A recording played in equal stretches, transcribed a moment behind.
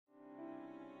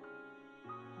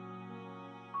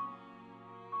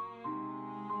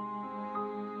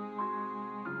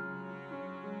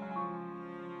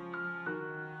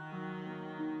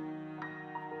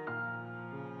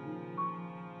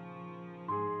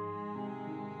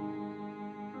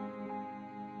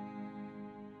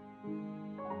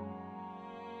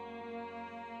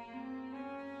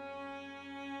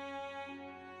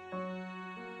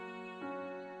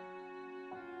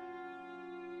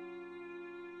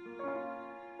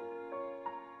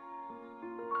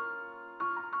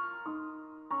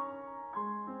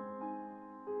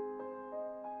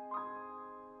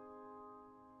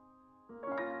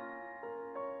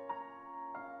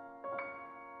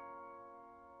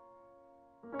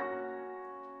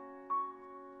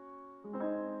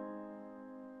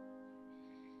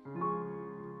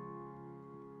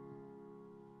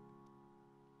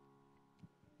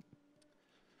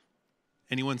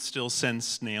Anyone still send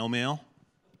snail mail?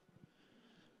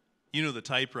 You know the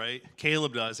type, right?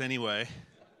 Caleb does anyway.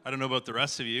 I don't know about the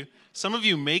rest of you. Some of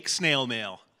you make snail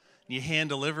mail. You hand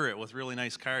deliver it with really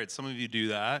nice cards. Some of you do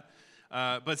that.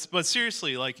 But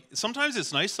seriously, like sometimes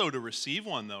it's nice though to receive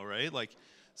one though, right? Like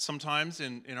sometimes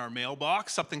in our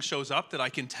mailbox, something shows up that I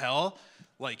can tell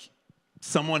like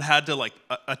someone had to like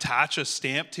attach a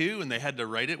stamp to, and they had to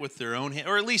write it with their own hand,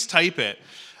 or at least type it.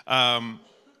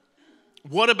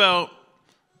 What about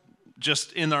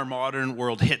just in our modern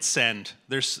world, hit send?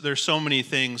 There's so many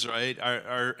things, right?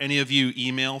 Are any of you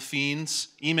email fiends?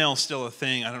 Email is still a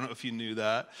thing. I don't know if you knew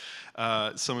that.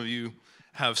 Some of you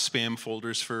have spam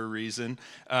folders for a reason.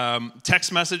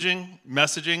 Text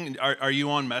messaging. Are you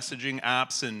on messaging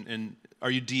apps and are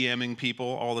you DMing people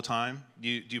all the time? Do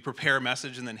you prepare a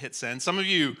message and then hit send? Some of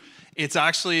you, it's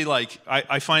actually like,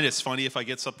 I find it's funny if I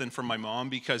get something from my mom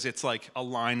because it's like a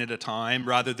line at a time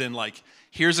rather than like,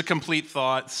 here's a complete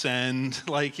thought, send,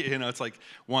 like, it's like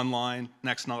one line,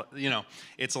 next,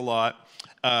 it's a lot.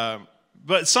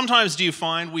 But sometimes do you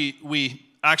find we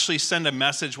actually send a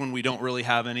message when we don't really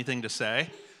have anything to say?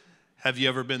 Have you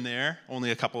ever been there?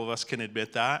 Only a couple of us can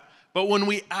admit that. But when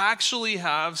we actually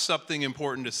have something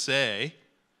important to say,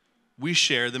 we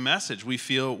share the message. We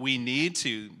feel we need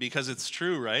to because it's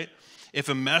true, right? If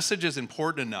a message is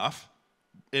important enough,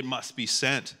 it must be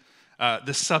sent.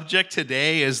 The subject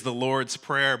today is the Lord's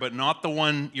Prayer, but not the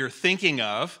one you're thinking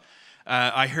of.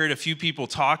 I heard a few people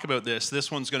talk about this. This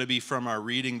one's going to be from our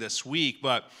reading this week.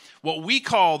 But what we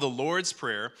call the Lord's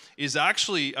Prayer is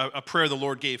actually a prayer the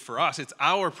Lord gave for us. It's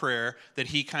our prayer that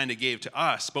he kind of gave to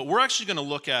us. But we're actually going to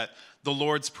look at the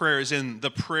Lord's Prayer as in the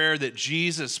prayer that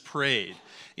Jesus prayed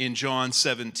in John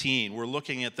 17. We're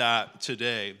looking at that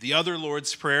today. The other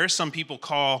Lord's Prayer, some people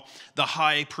call the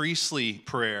high priestly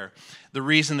prayer. The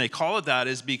reason they call it that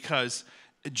is because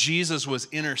Jesus was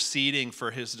interceding for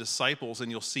his disciples,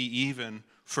 and you'll see even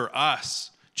for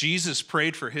us. Jesus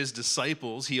prayed for his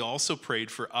disciples. He also prayed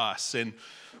for us. And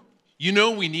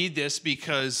we need this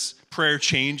because prayer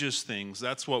changes things.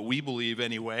 That's what we believe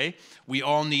anyway. We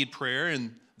all need prayer,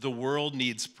 and the world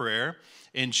needs prayer.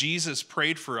 And Jesus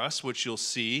prayed for us, which you'll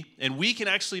see. And we can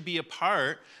actually be a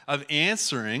part of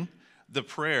answering the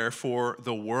prayer for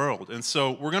the world. And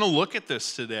so we're going to look at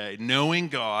this today. Knowing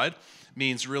God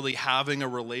means really having a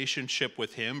relationship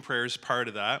with him. Prayer is part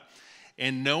of that.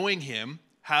 And knowing him,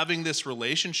 having this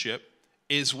relationship,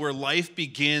 is where life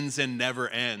begins and never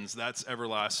ends. That's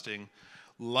everlasting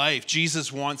life.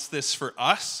 Jesus wants this for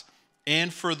us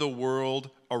and for the world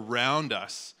around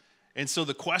us. And so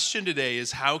the question today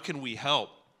is, how can we help?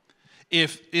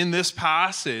 If in this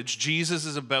passage, Jesus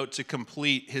is about to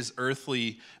complete his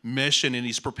earthly mission and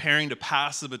he's preparing to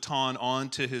pass the baton on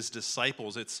to his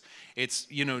disciples, it's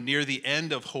near the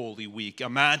end of Holy Week.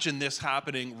 Imagine this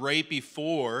happening right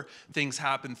before things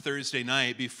happen Thursday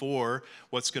night, before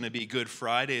what's going to be Good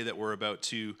Friday that we're about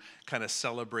to kind of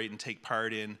celebrate and take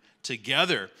part in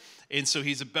together. And so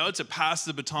he's about to pass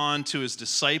the baton to his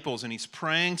disciples, and he's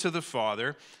praying to the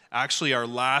Father. Actually, our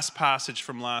last passage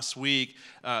from last week,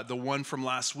 the one from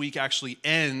last week actually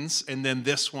ends, and then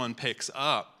this one picks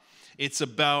up. It's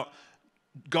about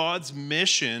God's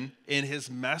mission and his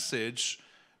message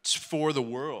for the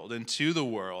world and to the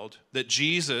world, that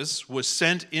Jesus was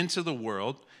sent into the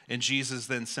world, and Jesus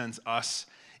then sends us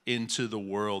into the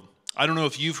world. I don't know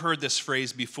if you've heard this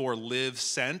phrase before, live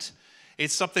sent.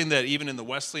 It's something that even in the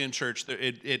Wesleyan church,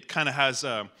 it kind of has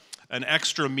an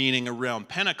extra meaning around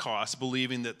Pentecost,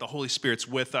 believing that the Holy Spirit's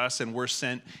with us and we're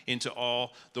sent into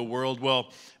all the world.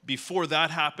 Well, before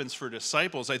that happens for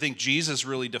disciples, I think Jesus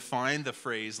really defined the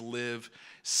phrase live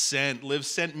sent. Live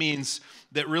sent means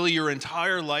that really your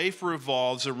entire life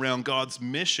revolves around God's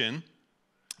mission,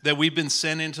 that we've been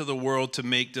sent into the world to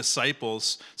make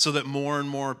disciples so that more and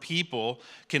more people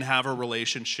can have a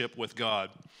relationship with God.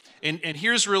 And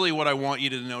here's really what I want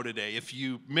you to know today. If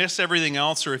you miss everything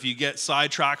else, or if you get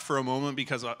sidetracked for a moment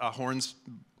because a horn's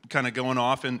kind of going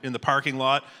off in the parking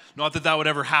lot, not that would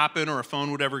ever happen or a phone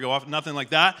would ever go off, nothing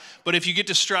like that. But if you get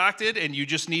distracted and you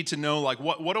just need to know, like,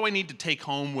 what do I need to take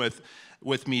home with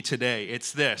me today?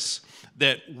 It's this,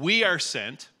 that we are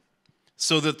sent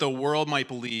so that the world might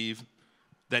believe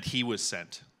that he was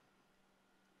sent.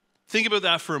 Think about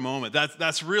that for a moment.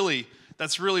 That's really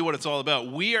what it's all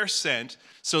about. We are sent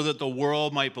so that the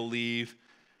world might believe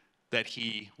that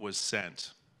he was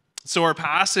sent. So our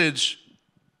passage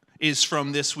is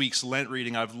from this week's Lent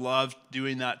reading. I've loved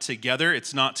doing that together.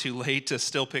 It's not too late to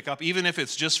still pick up, even if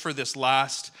it's just for this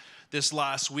last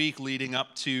week leading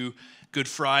up to Good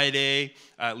Friday,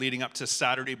 leading up to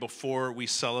Saturday before we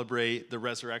celebrate the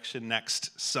resurrection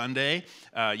next Sunday.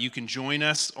 You can join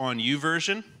us on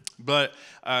YouVersion. But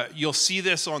you'll see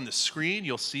this on the screen.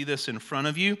 You'll see this in front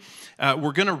of you.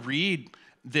 We're going to read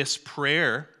this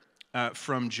prayer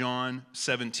from John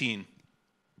 17.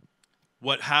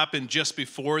 What happened just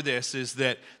before this is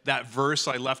that verse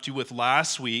I left you with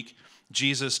last week,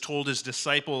 Jesus told his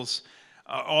disciples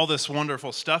all this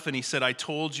wonderful stuff, and he said, I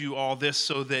told you all this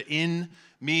so that in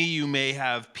me you may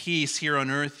have peace. Here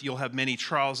on earth you'll have many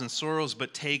trials and sorrows,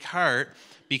 but take heart,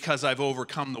 because I've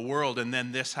overcome the world. And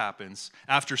then this happens.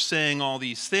 After saying all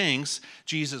these things,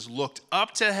 Jesus looked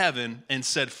up to heaven and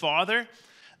said, Father,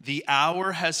 the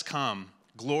hour has come.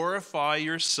 Glorify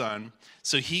your Son,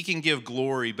 so he can give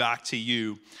glory back to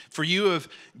you. For you have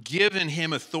given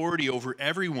him authority over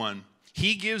everyone.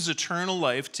 He gives eternal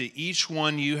life to each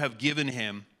one you have given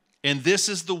him. And this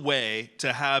is the way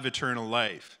to have eternal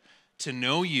life, to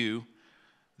know you,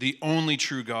 the only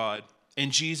true God,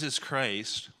 and Jesus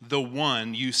Christ, the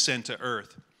one you sent to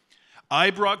earth. I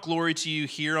brought glory to you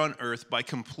here on earth by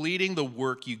completing the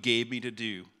work you gave me to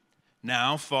do.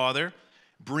 Now, Father,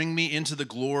 bring me into the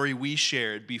glory we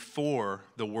shared before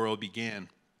the world began.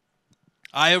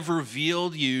 I have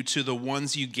revealed you to the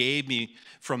ones you gave me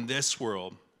from this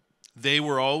world. They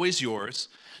were always yours.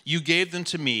 You gave them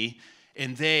to me,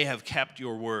 and they have kept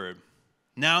your word.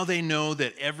 Now they know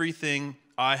that everything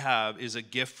I have is a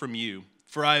gift from you,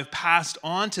 for I have passed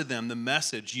on to them the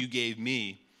message you gave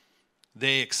me.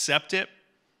 They accept it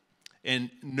and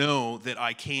know that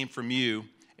I came from you,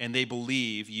 and they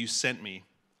believe you sent me.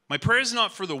 My prayer is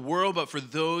not for the world, but for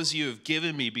those you have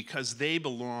given me, because they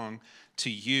belong to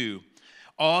you.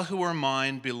 All who are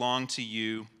mine belong to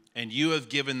you, and you have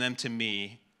given them to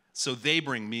me, so they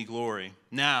bring me glory.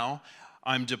 Now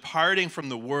I'm departing from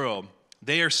the world.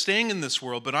 They are staying in this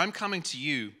world, but I'm coming to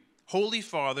you. Holy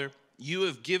Father, you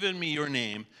have given me your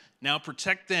name. Now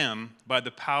protect them by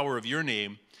the power of your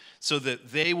name, so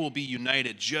that they will be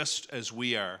united just as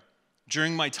we are.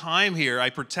 During my time here, I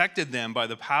protected them by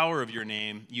the power of your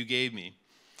name you gave me.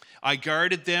 I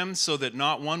guarded them so that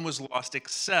not one was lost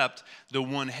except the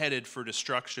one headed for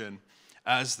destruction,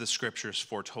 as the scriptures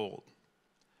foretold.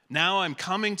 Now I'm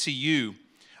coming to you.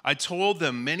 I told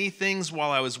them many things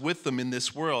while I was with them in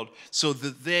this world, so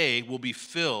that they will be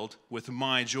filled with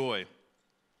my joy.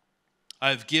 I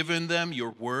have given them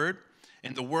your word,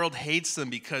 and the world hates them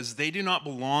because they do not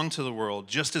belong to the world,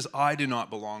 just as I do not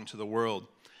belong to the world.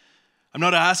 I'm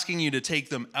not asking you to take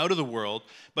them out of the world,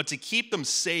 but to keep them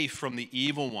safe from the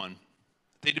evil one.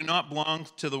 They do not belong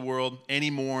to the world any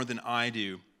more than I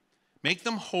do. Make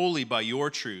them holy by your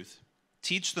truth.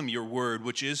 Teach them your word,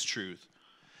 which is truth.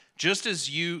 Just as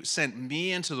you sent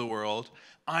me into the world,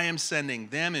 I am sending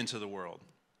them into the world.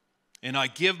 And I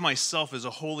give myself as a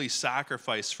holy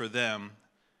sacrifice for them,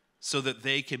 so that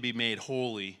they can be made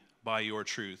holy by your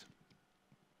truth.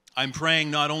 I'm praying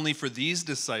not only for these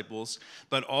disciples,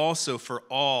 but also for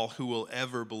all who will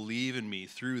ever believe in me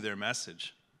through their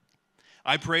message.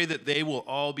 I pray that they will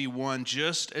all be one,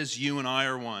 just as you and I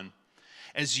are one.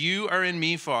 As you are in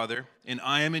me, Father, and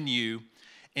I am in you,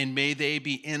 and may they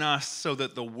be in us, so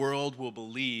that the world will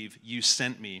believe you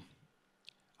sent me.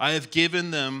 I have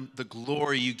given them the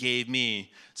glory you gave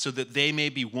me, so that they may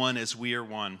be one as we are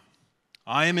one.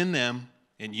 I am in them,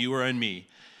 and you are in me.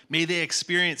 May they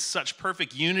experience such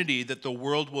perfect unity that the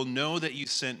world will know that you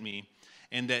sent me,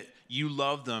 and that you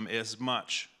love them as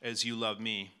much as you love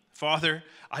me. Father,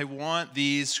 I want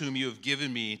these whom you have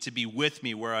given me to be with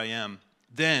me where I am.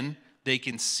 Then they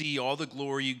can see all the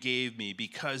glory you gave me,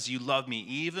 because you loved me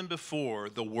even before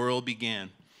the world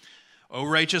began. O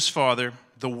righteous Father,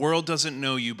 the world doesn't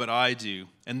know you, but I do.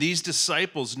 And these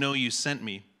disciples know you sent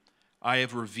me. I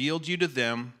have revealed you to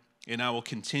them, and I will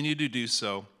continue to do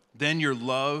so. Then your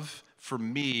love for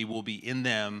me will be in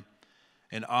them,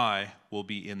 and I will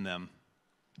be in them.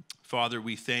 Father,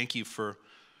 we thank you for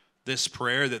this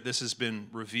prayer, that this has been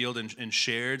revealed and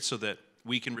shared so that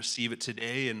we can receive it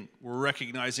today. And we're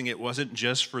recognizing it wasn't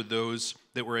just for those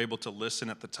that were able to listen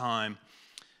at the time,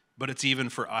 but it's even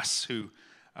for us who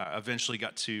eventually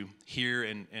got to hear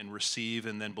and receive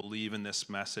and then believe in this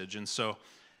message. And so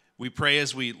we pray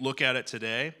as we look at it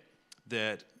today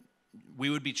that we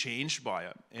would be changed by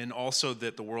it, and also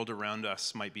that the world around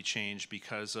us might be changed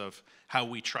because of how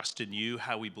we trust in you,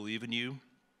 how we believe in you,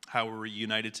 how we're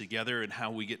united together, and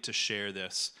how we get to share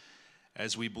this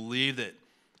as we believe that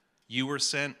you were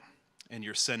sent and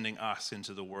you're sending us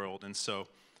into the world. And so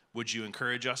would you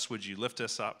encourage us? Would you lift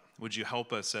us up? Would you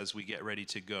help us as we get ready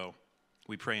to go?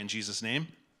 We pray in Jesus' name.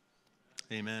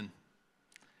 Amen.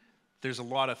 There's a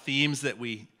lot of themes that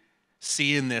we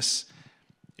see in this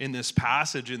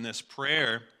passage, in this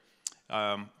prayer.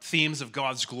 Themes of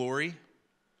God's glory,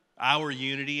 our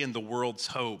unity, and the world's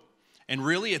hope. And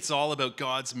really, it's all about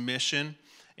God's mission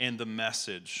and the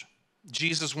message.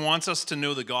 Jesus wants us to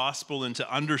know the gospel and to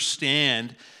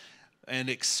understand and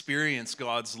experience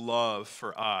God's love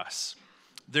for us.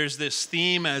 There's this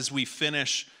theme as we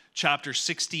finish chapter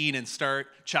 16 and start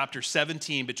chapter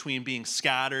 17 between being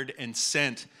scattered and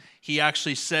sent. He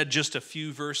actually said just a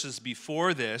few verses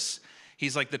before this,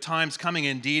 he's like, the time's coming.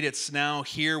 Indeed, it's now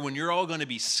here when you're all going to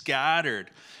be scattered.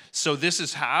 So this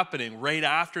is happening right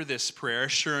after this prayer.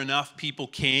 Sure enough, people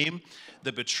came.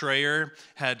 The betrayer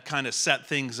had kind of set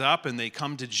things up, and they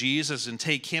come to Jesus and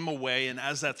take him away. And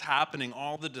as that's happening,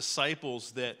 all the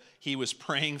disciples that he was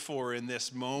praying for in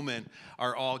this moment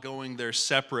are all going their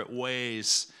separate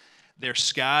ways. They're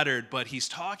scattered, but he's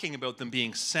talking about them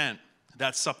being sent.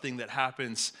 That's something that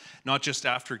happens not just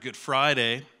after Good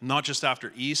Friday, not just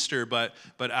after Easter, but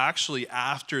actually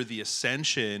after the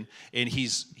ascension. And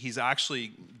he's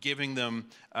actually giving them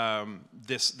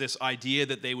this idea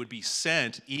that they would be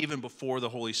sent even before the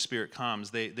Holy Spirit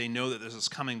comes. They know that this is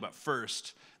coming, but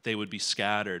first they would be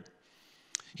scattered.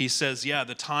 He says, yeah,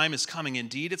 the time is coming.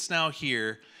 Indeed, it's now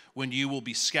here when you will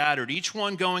be scattered, each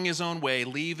one going his own way,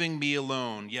 leaving me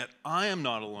alone. Yet I am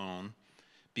not alone,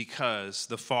 because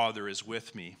the Father is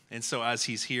with me. And so as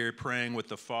he's here praying with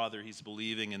the Father, he's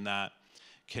believing in that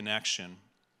connection.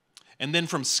 And then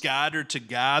from scattered to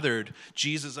gathered,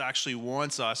 Jesus actually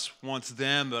wants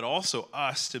them, but also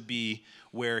us to be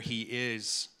where he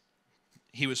is.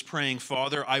 He was praying,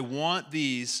 Father, I want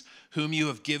these whom you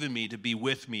have given me to be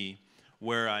with me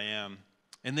where I am.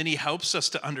 And then he helps us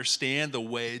to understand the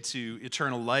way to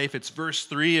eternal life. It's verse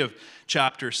 3 of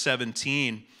chapter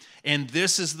 17. And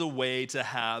this is the way to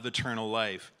have eternal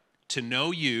life, to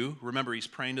know you, remember he's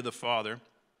praying to the Father,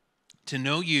 to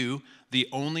know you, the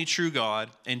only true God,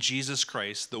 and Jesus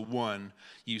Christ, the one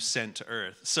you sent to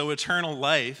earth. So eternal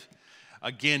life,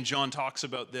 again, John talks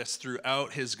about this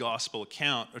throughout his gospel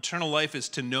account. Eternal life is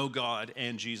to know God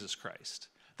and Jesus Christ.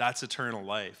 That's eternal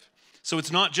life. So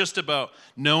it's not just about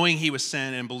knowing he was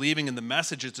sent and believing in the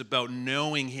message, it's about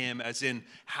knowing him as in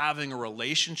having a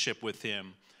relationship with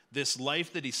him. This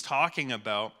life that he's talking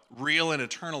about, real and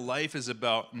eternal life, is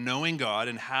about knowing God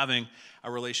and having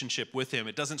a relationship with him.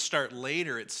 It doesn't start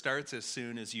later. It starts as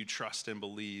soon as you trust and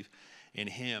believe in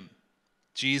him.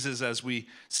 Jesus, as we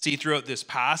see throughout this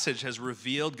passage, has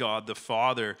revealed God the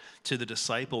Father to the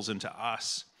disciples and to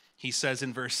us. He says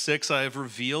in verse 6, I have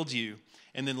revealed you.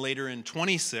 And then later in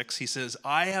 26, he says,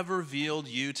 I have revealed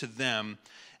you to them,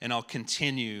 and I'll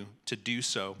continue to do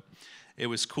so. It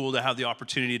was cool to have the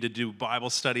opportunity to do Bible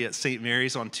study at St.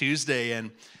 Mary's on Tuesday, and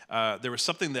there was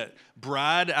something that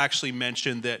Brad actually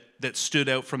mentioned that stood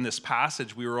out from this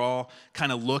passage. We were all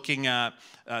kind of looking at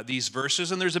these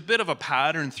verses, and there's a bit of a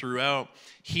pattern throughout.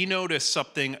 He noticed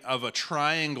something of a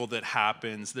triangle that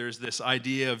happens. There's this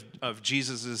idea of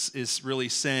Jesus is really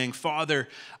saying, Father,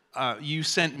 you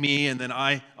sent me, and then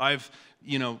I've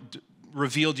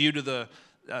revealed you to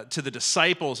the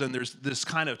disciples, and there's this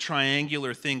kind of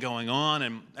triangular thing going on.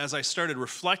 And as I started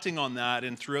reflecting on that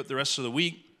and throughout the rest of the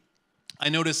week, I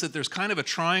noticed that there's kind of a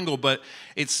triangle, but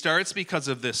it starts because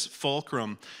of this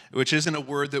fulcrum, which isn't a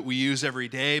word that we use every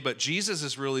day, but Jesus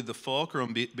is really the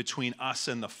fulcrum between us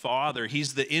and the Father.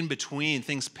 He's the in-between.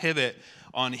 Things pivot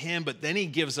on him, but then he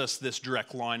gives us this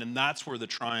direct line, and that's where the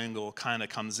triangle kind of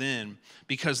comes in,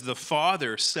 because the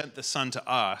Father sent the Son to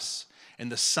us,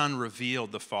 and the Son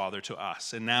revealed the Father to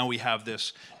us. And now we have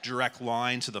this direct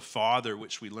line to the Father,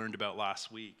 which we learned about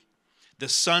last week. The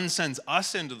Son sends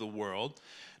us into the world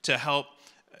to help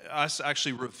us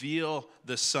actually reveal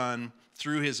the Son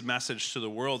through his message to the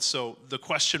world. So the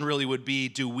question really would be,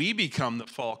 do we become the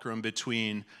fulcrum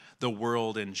between the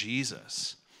world and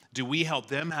Jesus? Do we help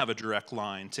them have a direct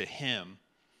line to him?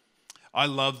 I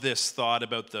love this thought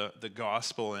about the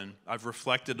gospel, and I've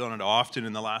reflected on it often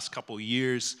in the last couple of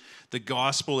years. The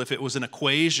gospel, if it was an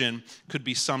equation, could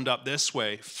be summed up this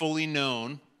way: fully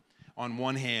known on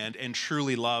one hand and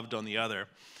truly loved on the other.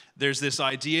 There's this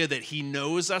idea that he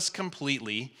knows us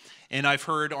completely, and I've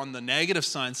heard on the negative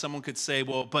side, someone could say,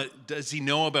 well, but does he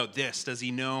know about this? Does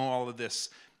he know all of this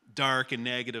dark and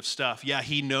negative stuff? Yeah,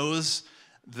 he knows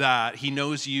that. He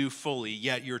knows you fully,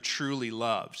 yet you're truly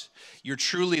loved. You're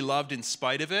truly loved in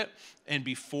spite of it and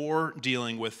before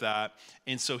dealing with that,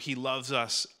 and so he loves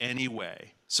us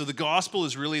anyway. So the gospel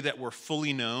is really that we're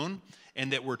fully known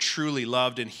and that we're truly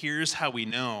loved, and here's how we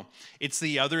know. It's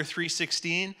the other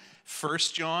 3:16. 1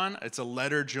 John, it's a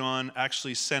letter John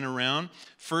actually sent around.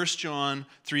 1 John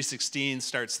 3:16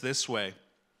 starts this way.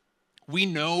 We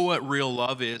know what real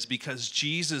love is because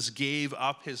Jesus gave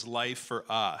up his life for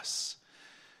us.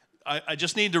 I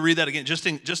just need to read that again, just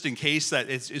in case that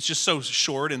it's just so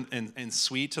short and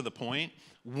sweet to the point.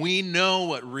 We know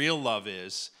what real love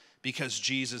is because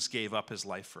Jesus gave up his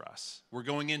life for us. We're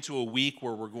going into a week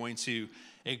where we're going to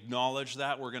acknowledge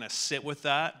that. We're going to sit with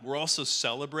that. We're also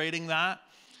celebrating that.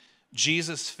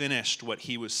 Jesus finished what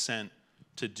he was sent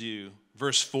to do.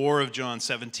 Verse 4 of John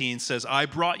 17 says, I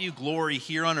brought you glory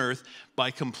here on earth by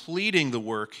completing the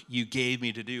work you gave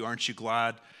me to do. Aren't you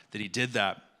glad that he did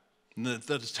that? And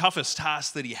the toughest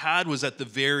task that he had was at the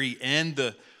very end.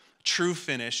 The true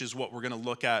finish is what we're going to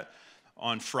look at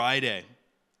on Friday,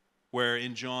 where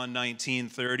in John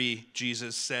 19:30,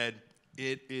 Jesus said,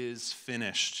 it is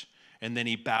finished. And then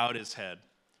he bowed his head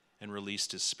and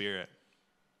released his spirit.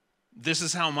 This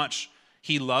is how much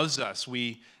he loves us.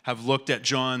 We have looked at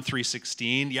John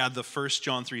 3:16. Yeah, the first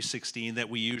John 3:16 that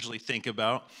we usually think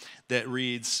about that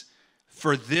reads,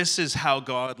 for this is how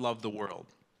God loved the world.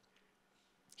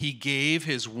 He gave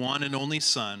his one and only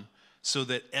Son so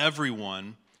that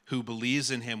everyone who believes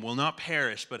in him will not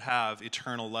perish but have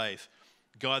eternal life.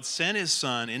 God sent his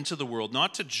Son into the world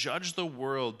not to judge the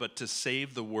world but to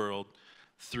save the world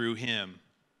through him.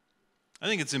 I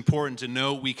think it's important to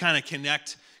note we kind of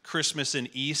connect Christmas and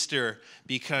Easter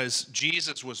because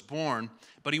Jesus was born,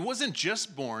 but he wasn't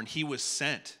just born, he was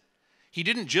sent. He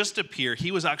didn't just appear,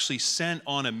 he was actually sent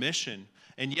on a mission.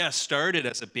 And yes, started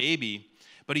as a baby,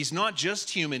 but he's not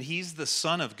just human, he's the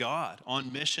Son of God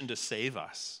on mission to save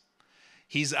us.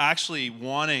 He's actually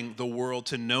wanting the world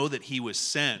to know that he was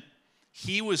sent.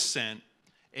 He was sent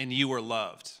and you were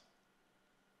loved.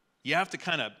 You have to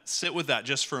kind of sit with that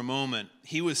just for a moment.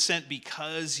 He was sent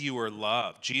because you were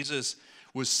loved. Jesus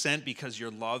was sent because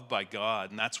you're loved by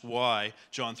God. And that's why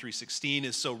John 3:16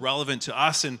 is so relevant to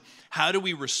us. And how do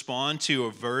we respond to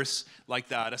a verse like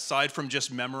that, aside from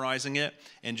just memorizing it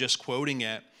and just quoting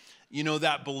it? You know,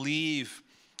 that believe,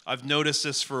 I've noticed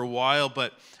this for a while,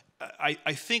 but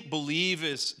I think believe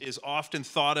is often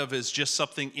thought of as just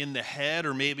something in the head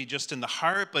or maybe just in the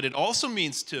heart, but it also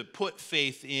means to put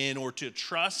faith in or to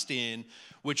trust in,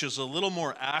 which is a little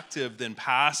more active than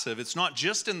passive. It's not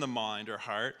just in the mind or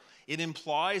heart. It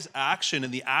implies action,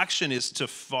 and the action is to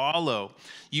follow.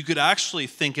 You could actually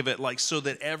think of it like so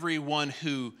that everyone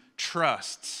who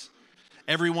trusts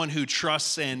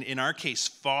and in our case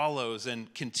follows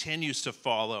and continues to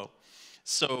follow.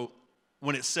 So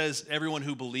when it says everyone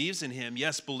who believes in him,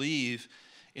 yes, believe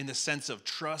in the sense of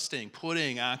trusting,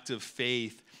 putting active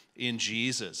faith in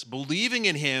Jesus. Believing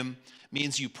in him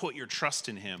means you put your trust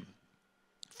in him.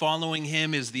 Following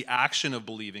him is the action of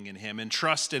believing in him, and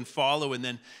trust and follow, and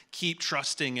then keep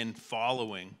trusting and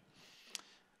following.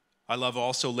 I love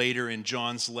also later in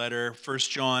John's letter, 1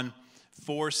 John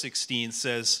 4:16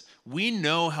 says, we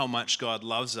know how much God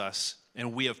loves us,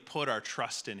 and we have put our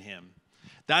trust in him.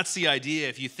 That's the idea.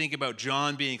 If you think about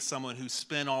John being someone who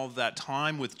spent all of that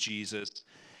time with Jesus,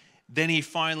 then he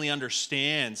finally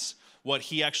understands what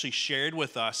he actually shared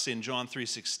with us in John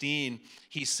 3:16.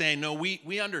 He's saying, no,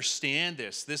 we understand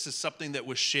this. This is something that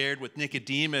was shared with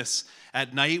Nicodemus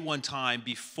at night one time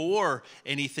before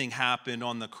anything happened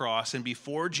on the cross and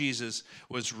before Jesus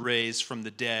was raised from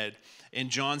the dead. And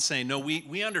John's saying, no,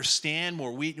 we understand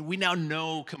more. We now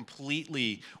know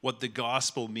completely what the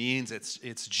gospel means.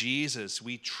 It's Jesus.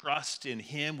 We trust in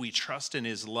him. We trust in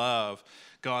his love.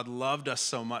 God loved us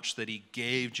so much that he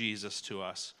gave Jesus to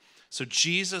us. So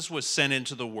Jesus was sent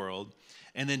into the world,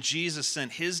 and then Jesus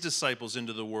sent his disciples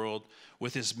into the world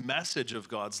with his message of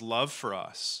God's love for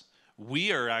us.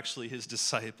 We are actually his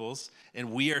disciples,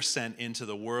 and we are sent into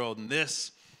the world. And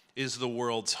this is the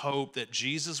world's hope, that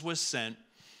Jesus was sent,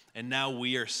 and now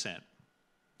we are sent.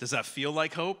 Does that feel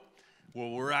like hope?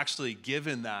 Well, we're actually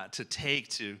given that to take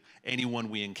to anyone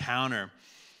we encounter.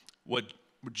 What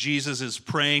Jesus is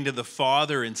praying to the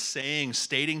Father and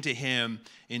stating to him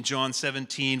in John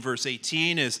 17, verse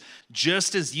 18 is,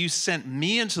 just as you sent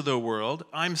me into the world,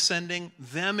 I'm sending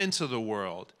them into the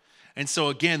world. And so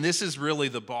again, this is really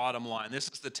the bottom line. This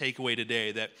is the takeaway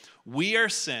today, that we are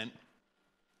sent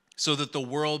so that the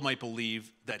world might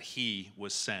believe that he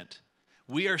was sent.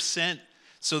 We are sent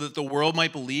so that the world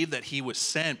might believe that he was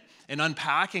sent. And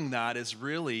unpacking that is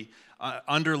really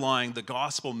underlying the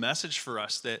gospel message for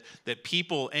us, that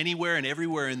people anywhere and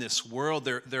everywhere in this world,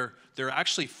 they're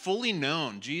actually fully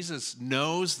known. Jesus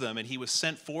knows them, and he was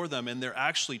sent for them, and they're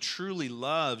actually truly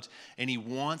loved, and he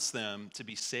wants them to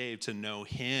be saved, to know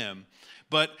him.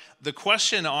 But the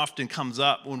question often comes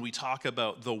up when we talk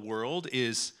about the world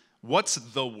is, what's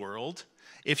the world?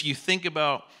 If you think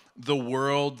about the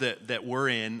world that we're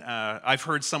in, I've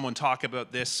heard someone talk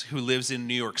about this who lives in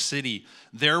New York City.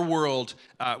 Their world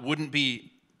wouldn't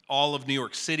be all of New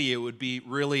York City, it would be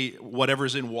really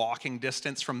whatever's in walking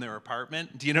distance from their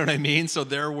apartment. Do you know what I mean? So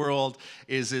their world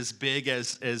is as big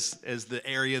as the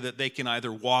area that they can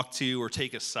either walk to or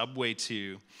take a subway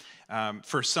to.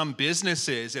 For some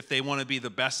businesses, if they want to be the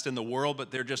best in the world,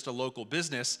 but they're just a local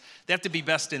business, they have to be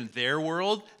best in their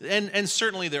world. And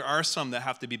certainly there are some that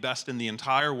have to be best in the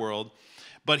entire world.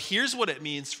 But here's what it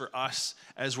means for us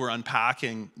as we're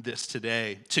unpacking this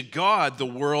today. To God, the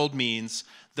world means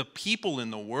the people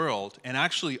in the world, and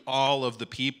actually all of the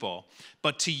people.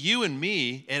 But to you and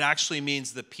me, it actually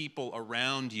means the people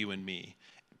around you and me.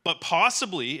 But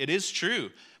possibly, it is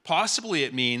true, possibly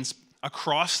it means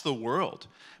across the world.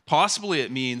 Possibly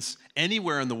it means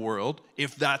anywhere in the world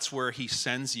if that's where he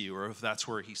sends you or if that's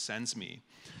where he sends me.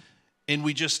 And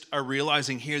we just are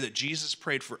realizing here that Jesus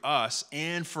prayed for us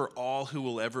and for all who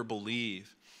will ever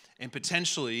believe. And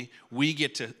potentially we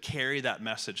get to carry that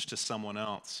message to someone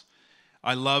else.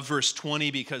 I love verse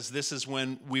 20 because this is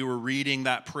when we were reading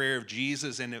that prayer of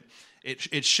Jesus, and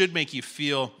it should make you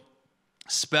feel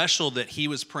special that he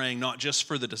was praying not just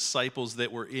for the disciples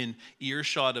that were in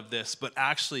earshot of this, but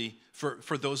actually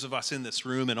for those of us in this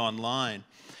room and online.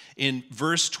 In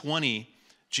verse 20,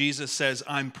 Jesus says,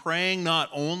 I'm praying not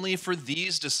only for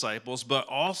these disciples, but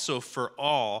also for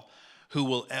all who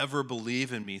will ever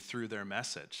believe in me through their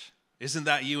message. Isn't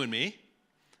that you and me?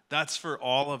 That's for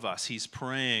all of us. He's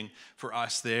praying for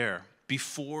us there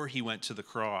before he went to the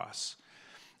cross.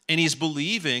 And he's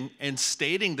believing and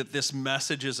stating that this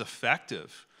message is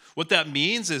effective. What that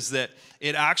means is that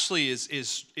it actually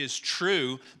is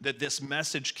true that this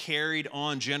message carried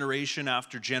on generation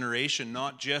after generation,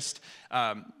 not just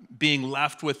being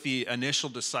left with the initial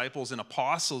disciples and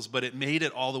apostles, but it made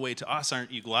it all the way to us.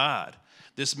 Aren't you glad?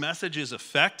 This message is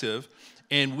effective,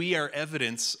 and we are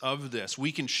evidence of this.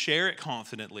 We can share it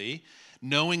confidently,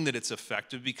 knowing that it's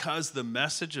effective because the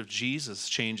message of Jesus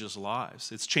changes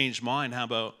lives. It's changed mine. How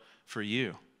about for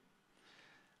you?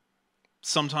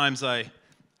 Sometimes I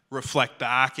reflect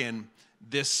back, and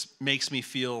this makes me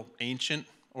feel ancient,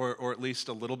 or at least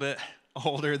a little bit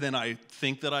older than I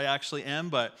think that I actually am.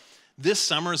 But this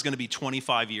summer is going to be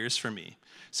 25 years for me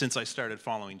since I started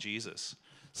following Jesus.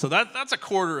 So that's a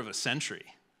quarter of a century,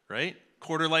 right?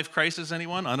 Quarter life crisis,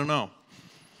 anyone? I don't know.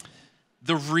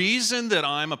 The reason that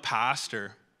I'm a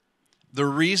pastor, the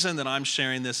reason that I'm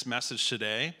sharing this message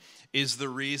today is the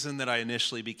reason that I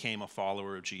initially became a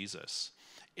follower of Jesus.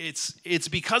 It's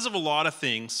because of a lot of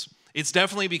things. It's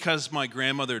definitely because my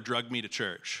grandmother drugged me to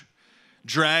church.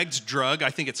 Drug, I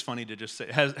think it's funny to just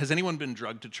say. Has anyone been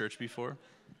drugged to church before?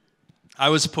 I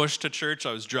was pushed to church.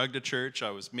 I was drugged to church.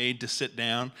 I was made to sit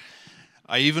down.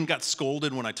 I even got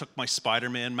scolded when I took my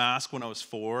Spider-Man mask when I was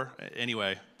 4.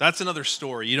 Anyway, that's another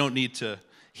story. You don't need to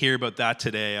hear about that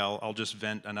today. I'll just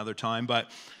vent another time. But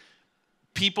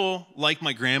people like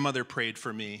my grandmother prayed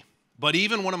for me. But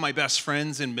even one of my best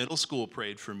friends in middle school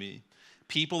prayed for me.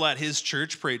 People at his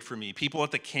church prayed for me. People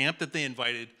at the camp that they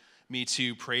invited me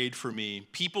to prayed for me.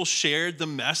 People shared the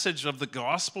message of the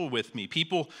gospel with me.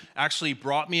 People actually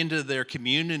brought me into their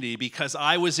community because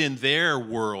I was in their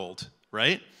world,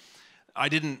 right? I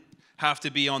didn't have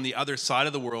to be on the other side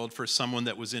of the world for someone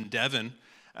that was in Devon,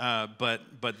 but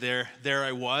there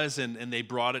I was, and they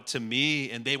brought it to me,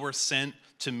 and they were sent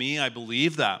to me. I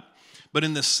believe that. But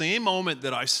in the same moment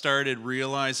that I started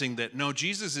realizing that, no,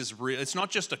 Jesus is real. It's not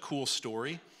just a cool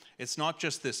story. It's not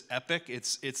just this epic.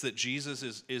 It's that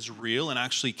Jesus is real and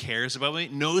actually cares about me,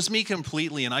 knows me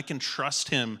completely, and I can trust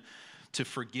him to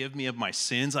forgive me of my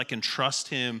sins. I can trust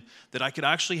him that I could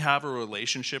actually have a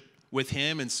relationship with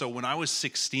him. And so when I was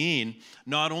 16,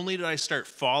 not only did I start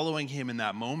following him in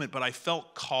that moment, but I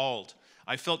felt called.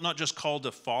 I felt not just called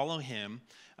to follow him,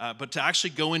 but to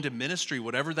actually go into ministry,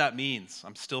 whatever that means.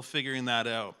 I'm still figuring that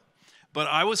out. But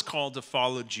I was called to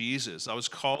follow Jesus. I was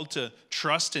called to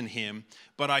trust in him,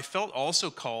 but I felt also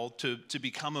called to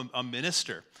become a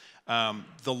minister.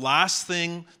 The last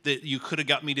thing that you could have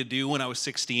got me to do when I was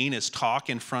 16 is talk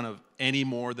in front of any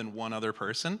more than one other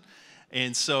person.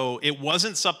 And so it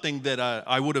wasn't something that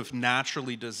I would have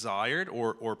naturally desired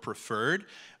or preferred,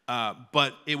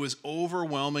 but it was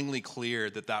overwhelmingly clear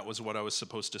that that was what I was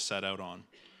supposed to set out on,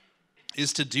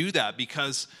 is to do that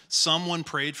because someone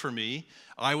prayed for me.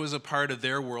 I was a part of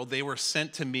their world. They were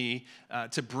sent to me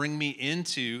to bring me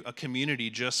into a community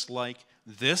just like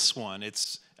this one.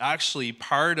 It's actually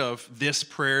part of this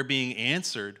prayer being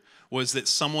answered was that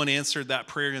someone answered that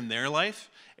prayer in their life,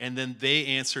 and then they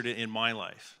answered it in my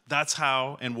life. That's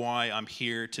how and why I'm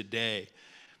here today,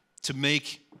 to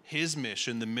make his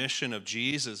mission, the mission of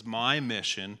Jesus, my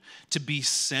mission, to be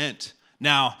sent.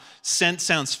 Now, sent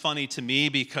sounds funny to me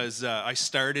because I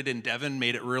started in Devon,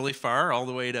 made it really far, all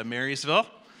the way to Marysville.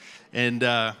 And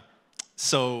yeah,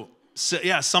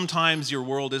 sometimes your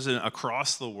world isn't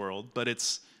across the world, but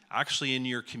it's actually in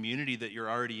your community that you're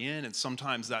already in, and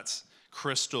sometimes that's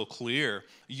crystal clear.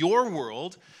 Your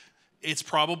world, it's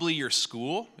probably your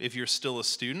school if you're still a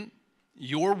student.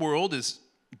 Your world is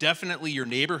definitely your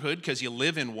neighborhood because you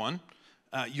live in one.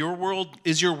 Your world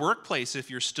is your workplace if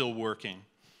you're still working.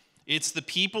 It's the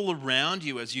people around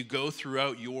you as you go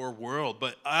throughout your world.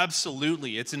 But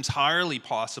absolutely, it's entirely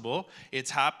possible. It's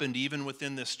happened even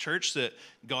within this church that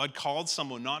God called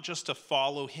someone not just to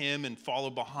follow him and follow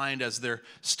behind as they're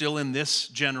still in this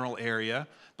general area,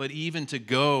 but even to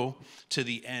go to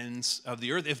the ends of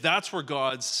the earth. If that's where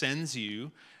God sends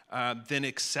you, then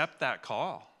accept that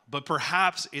call. But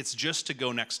perhaps it's just to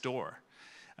go next door.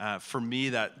 For me,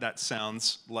 that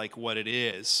sounds like what it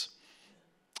is.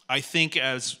 I think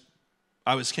as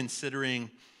I was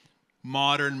considering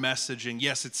modern messaging,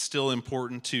 yes, it's still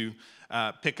important to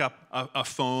pick up a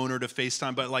phone or to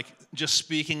FaceTime, but like just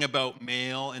speaking about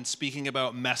mail and speaking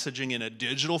about messaging in a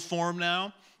digital form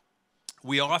now,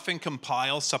 we often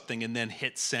compile something and then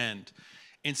hit send.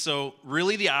 And so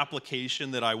really the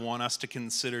application that I want us to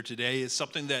consider today is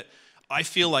something that I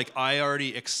feel like I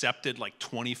already accepted like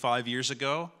 25 years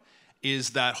ago,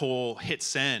 is that whole hit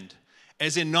send.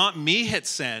 As in not me hit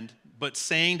send, but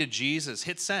saying to Jesus,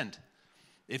 hit send.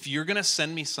 If you're going to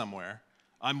send me somewhere,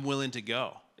 I'm willing to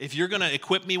go. If you're going to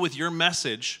equip me with your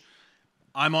message,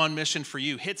 I'm on mission for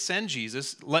you. Hit send,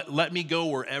 Jesus. Let me go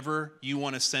wherever you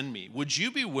want to send me. Would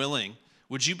you be willing,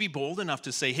 would you be bold enough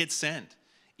to say hit send,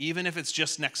 even if it's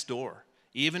just next door,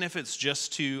 even if it's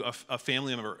just to a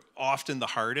family member, often the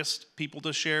hardest people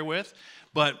to share with?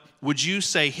 But would you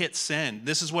say hit send?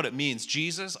 This is what it means.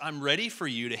 Jesus, I'm ready for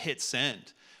you to hit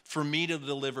send, for me to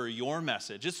deliver your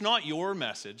message. It's not your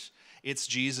message, it's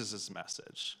Jesus'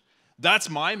 message. That's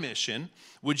my mission.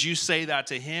 Would you say that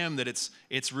to him, that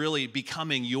it's really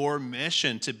becoming your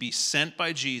mission to be sent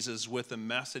by Jesus with a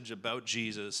message about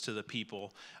Jesus to the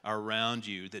people around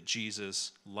you that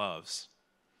Jesus loves?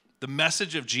 The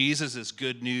message of Jesus is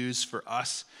good news for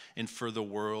us and for the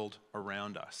world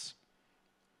around us.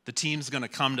 The team's going to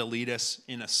come to lead us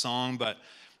in a song, but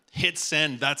hit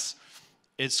send, that's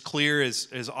as clear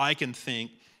as I can think.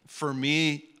 For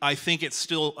me, I think it's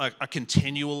still a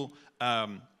continual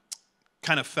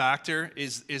kind of factor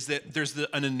is that there's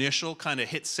an initial kind of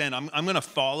hit send. I'm going to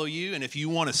follow you, and if you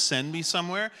want to send me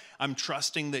somewhere, I'm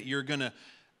trusting that you're going to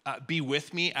be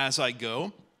with me as I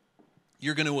go.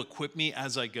 You're going to equip me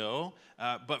as I go.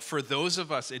 But for those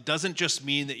of us, it doesn't just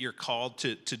mean that you're called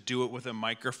to do it with a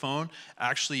microphone.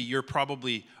 Actually, you're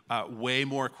probably way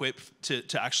more equipped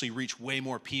to actually reach way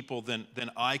more people than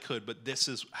I could. But this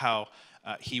is how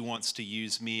he wants to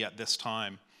use me at this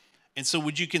time. And so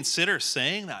would you consider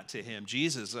saying that to him?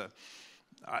 Jesus,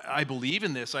 I believe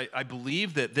in this. I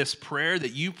believe that this prayer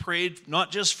that you prayed, not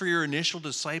just for your initial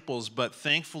disciples, but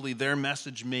thankfully their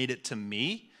message made it to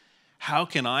me. How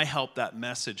can I help that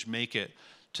message make it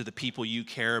to the people you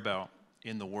care about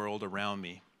in the world around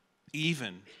me,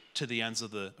 even to the ends of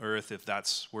the earth if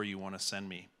that's where you want to send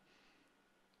me?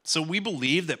 So we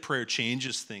believe that prayer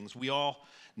changes things. We all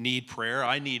need prayer.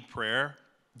 I need prayer.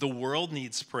 The world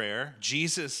needs prayer.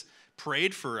 Jesus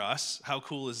prayed for us. How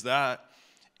cool is that?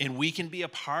 And we can be a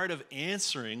part of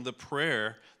answering the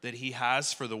prayer that he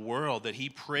has for the world, that he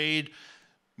prayed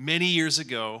many years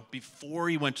ago before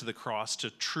he went to the cross to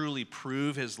truly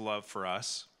prove his love for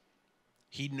us.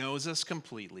 He knows us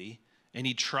completely, and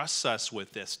he trusts us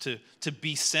with this, to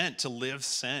be sent, to live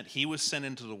sent. He was sent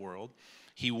into the world.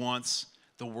 He wants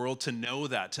the world to know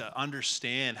that, to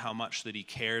understand how much that he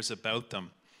cares about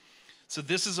them. So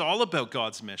this is all about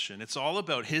God's mission. It's all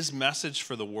about his message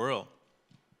for the world,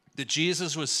 that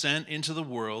Jesus was sent into the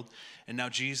world, and now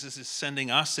Jesus is sending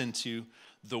us into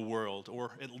the world,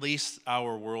 or at least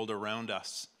our world around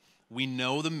us. We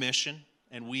know the mission,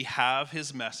 and we have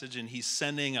his message, and he's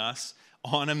sending us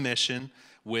on a mission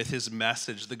with his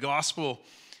message. The gospel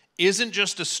isn't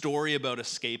just a story about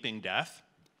escaping death.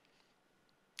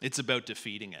 It's about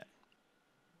defeating it.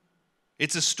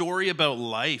 It's a story about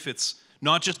life. It's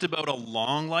not just about a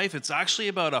long life. It's actually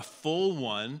about a full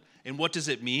one. And what does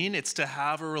it mean? It's to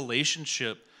have a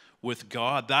relationship with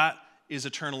God. That is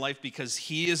eternal life because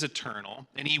he is eternal,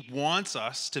 and he wants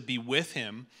us to be with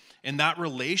him. And that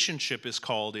relationship is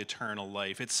called eternal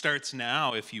life. It starts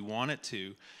now if you want it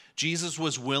to. Jesus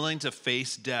was willing to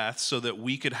face death so that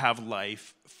we could have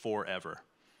life forever.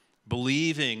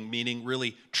 Believing, meaning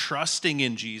really trusting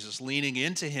in Jesus, leaning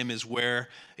into him, is where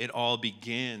it all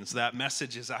begins. That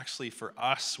message is actually for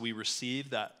us. We receive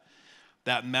that.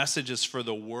 That message is for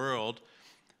the world,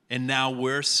 and now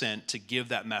we're sent to give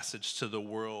that message to the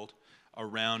world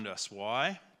around us.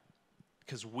 Why?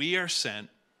 because we are sent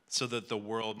so that the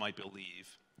world might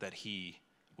believe that he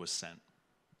was sent.